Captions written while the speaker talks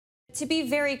To be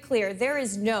very clear, there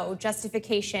is no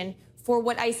justification for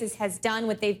what ISIS has done,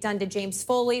 what they've done to James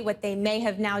Foley, what they may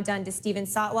have now done to Steven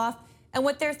Sotloff, and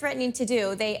what they're threatening to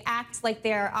do. They act like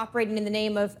they're operating in the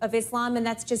name of Islam, and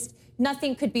that's just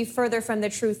nothing could be further from the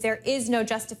truth. There is no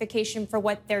justification for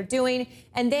what they're doing,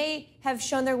 and they have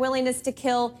shown their willingness to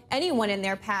kill anyone in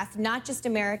their path, not just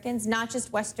Americans, not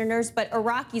just Westerners, but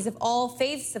Iraqis of all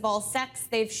faiths, of all sects.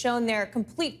 They've shown their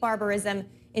complete barbarism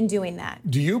in doing that.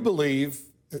 Do you believe,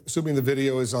 assuming the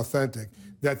video is authentic,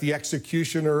 that the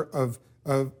executioner of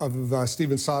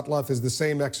Steven Sotloff is the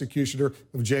same executioner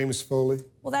of James Foley?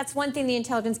 Well, that's one thing the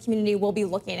intelligence community will be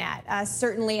looking at.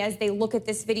 Certainly, as they look at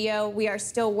this video, we are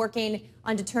still working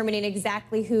on determining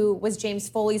exactly who was James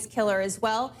Foley's killer as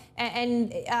well.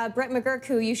 And Brett McGurk,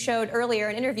 who you showed earlier,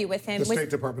 an interview with him, the State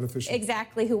Department official,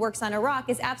 exactly, who works on Iraq,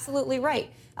 is absolutely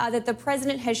right. That the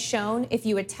president has shown if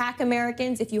you attack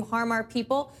Americans, if you harm our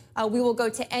people, we will go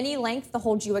to any length to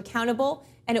hold you accountable,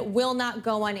 and it will not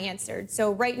go unanswered.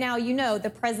 So right now, you know, the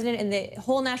president and the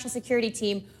whole national security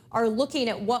team are looking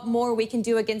at what more we can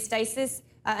do against ISIS,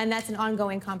 and that's an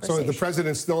ongoing conversation. So the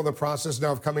president's still in the process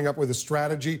now of coming up with a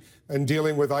strategy and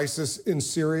dealing with ISIS in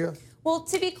Syria? Well,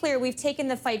 to be clear, we've taken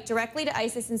the fight directly to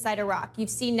ISIS inside Iraq. You've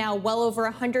seen now well over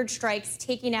 100 strikes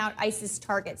taking out ISIS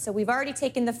targets. So we've already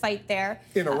taken the fight there.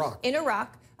 In Iraq? In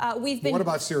Iraq. What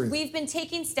about Syria? We've been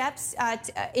taking steps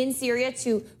in Syria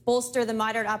to bolster the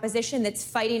moderate opposition that's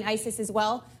fighting ISIS as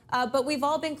well. But we've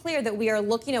all been clear that we are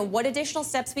looking at what additional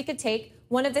steps we could take.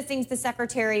 One of the things the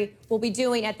secretary will be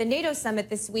doing at the NATO summit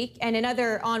this week and in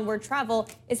other onward travel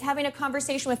is having a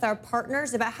conversation with our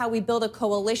partners about how we build a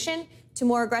coalition to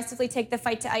more aggressively take the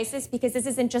fight to ISIS, because this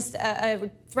isn't just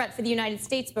a threat for the United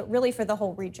States, but really for the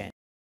whole region.